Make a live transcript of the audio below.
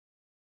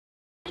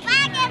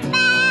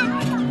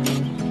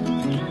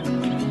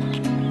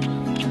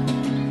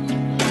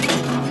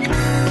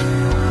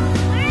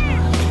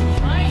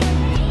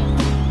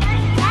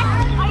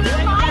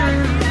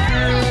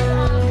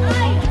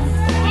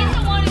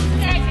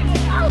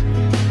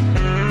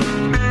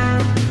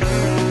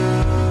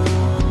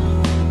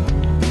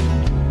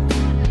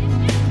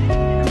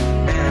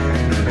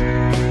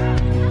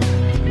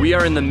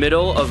are in the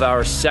middle of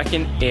our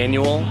second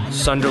annual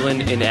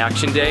Sunderland In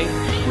Action Day.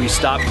 We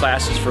stopped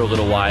classes for a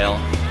little while,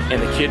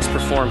 and the kids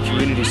perform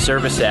community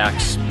service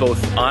acts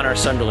both on our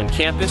Sunderland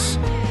campus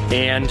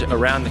and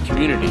around the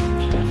community.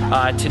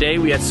 Today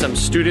we had some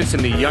students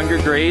in the younger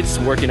grades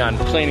working on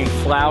planting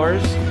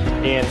flowers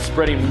and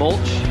spreading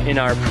mulch in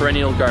our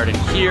perennial garden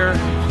here.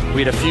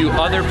 We had a few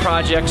other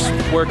projects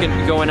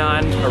going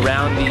on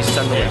around the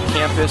Sunderland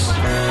campus.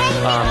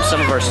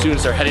 Some of our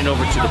students are heading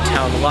over to the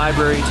town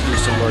library to do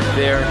some work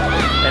there,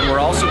 and we're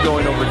also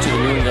going over to the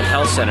New England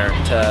Health Center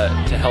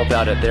to help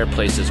out at their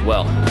place as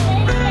well.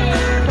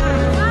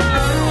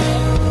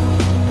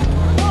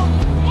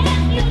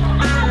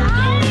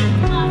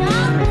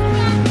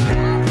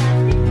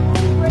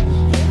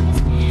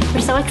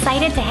 So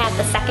excited to have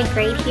the second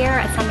grade here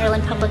at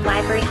Sunderland Public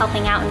Library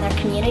helping out in their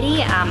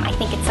community. I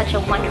think it's such a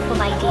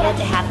wonderful idea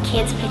to have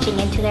kids pitching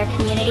into their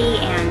community,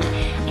 and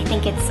I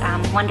think it's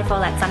wonderful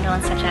that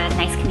Sunderland's such a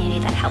nice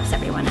community that helps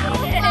everyone out.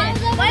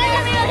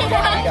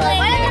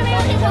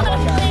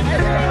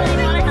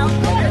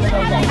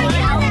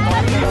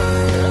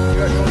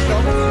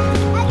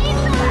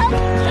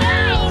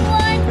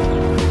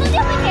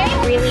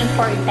 Really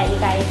important that you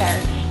guys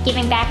are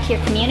giving back to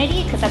your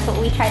community, because that's what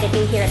we try to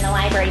do here in the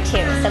library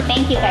too. So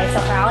thank you guys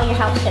for all your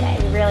help today.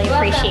 We really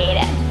appreciate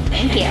it.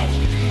 Thank you.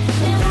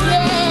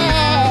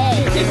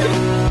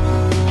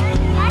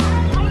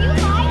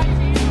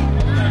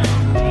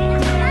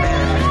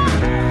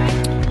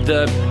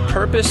 The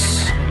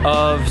purpose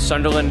of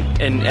Sunderland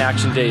In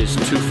Action Day is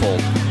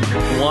twofold.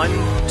 One,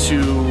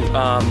 to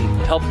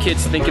help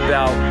kids think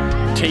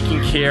about taking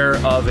care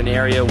of an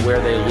area where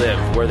they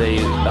live, where they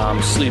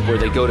sleep, where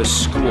they go to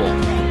school.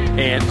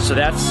 And so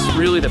that's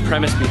really the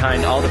premise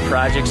behind all the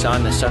projects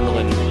on the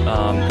Sunderland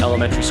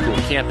Elementary School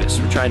campus.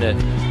 We're trying to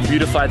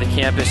beautify the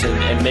campus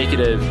and make it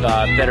a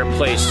better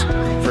place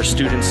for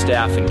students,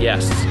 staff, and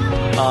guests.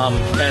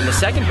 And the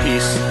second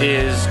piece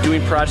is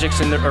doing projects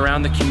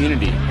around the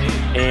community,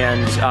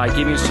 and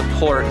giving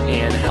support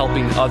and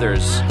helping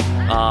others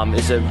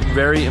is a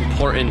very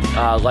important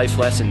life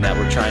lesson that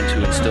we're trying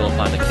to instill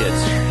upon the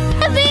kids.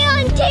 Be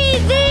on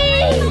TV!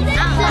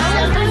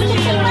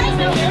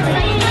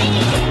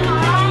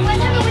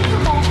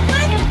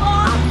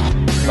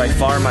 By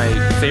far my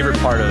favorite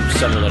part of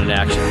Sunderland In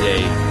Action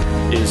Day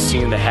is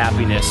seeing the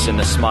happiness and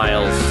the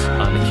smiles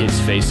on the kids'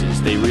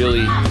 faces. They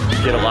really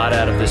get a lot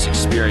out of this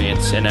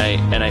experience, and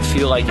I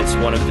feel like it's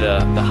one of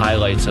the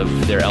highlights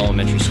of their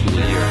elementary school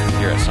year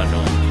here at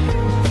Sunderland.